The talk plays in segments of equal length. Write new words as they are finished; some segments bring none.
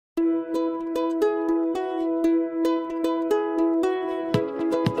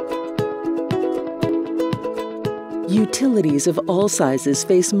Utilities of all sizes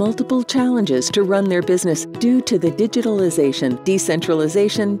face multiple challenges to run their business due to the digitalization,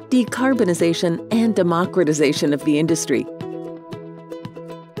 decentralization, decarbonization, and democratization of the industry,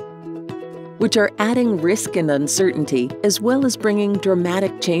 which are adding risk and uncertainty as well as bringing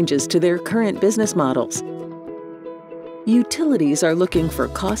dramatic changes to their current business models. Utilities are looking for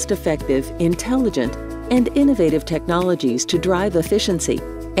cost-effective, intelligent, and innovative technologies to drive efficiency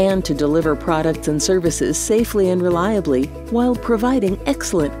and to deliver products and services safely and reliably while providing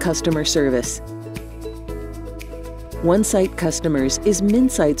excellent customer service. Onesait Customers is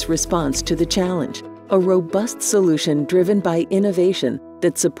Minsight's response to the challenge, a robust solution driven by innovation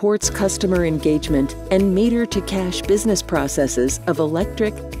that supports customer engagement and meter-to-cash business processes of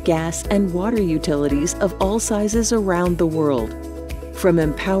electric, gas, and water utilities of all sizes around the world. From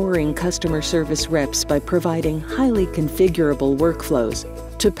empowering customer service reps by providing highly configurable workflows,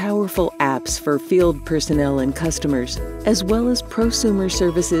 to powerful apps for field personnel and customers, as well as prosumer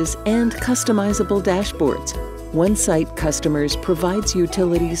services and customizable dashboards, Onesait Customers provides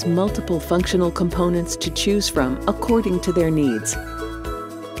utilities multiple functional components to choose from according to their needs.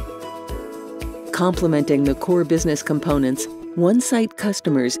 Complementing the core business components, Onesait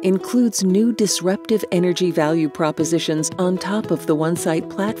Customers includes new disruptive energy value propositions on top of the Onesait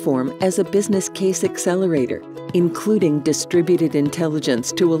platform as a business case accelerator, including distributed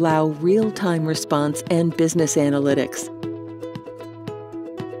intelligence to allow real-time response and business analytics.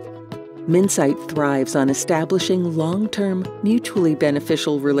 Minsight thrives on establishing long-term, mutually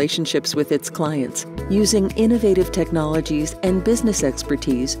beneficial relationships with its clients, using innovative technologies and business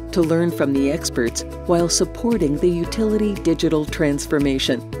expertise to learn from the experts while supporting the utility digital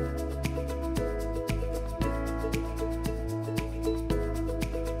transformation.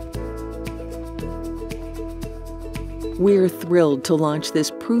 We're thrilled to launch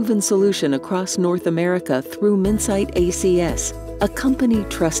this proven solution across North America through Minsight ACS, a company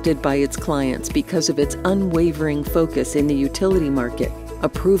trusted by its clients because of its unwavering focus in the utility market, a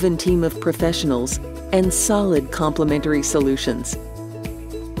proven team of professionals, and solid complementary solutions.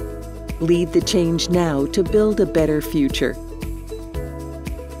 Lead the change now to build a better future.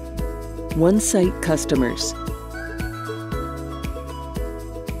 Onesait Customers.